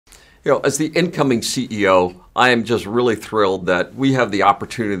As the incoming CEO, I am just really thrilled that we have the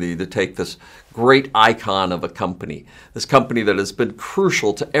opportunity to take this great icon of a company, this company that has been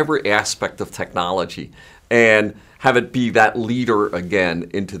crucial to every aspect of technology, and have it be that leader again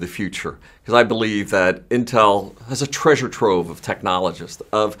into the future. Because I believe that Intel has a treasure trove of technologists,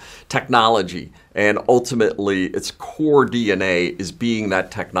 of technology, and ultimately its core DNA is being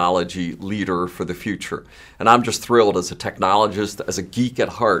that technology leader for the future. And I'm just thrilled as a technologist, as a geek at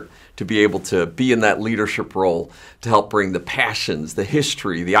heart, to be able to be in that leadership role to help bring the passions, the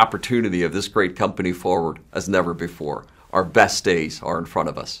history, the opportunity of this great company forward as never before. Our best days are in front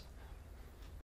of us.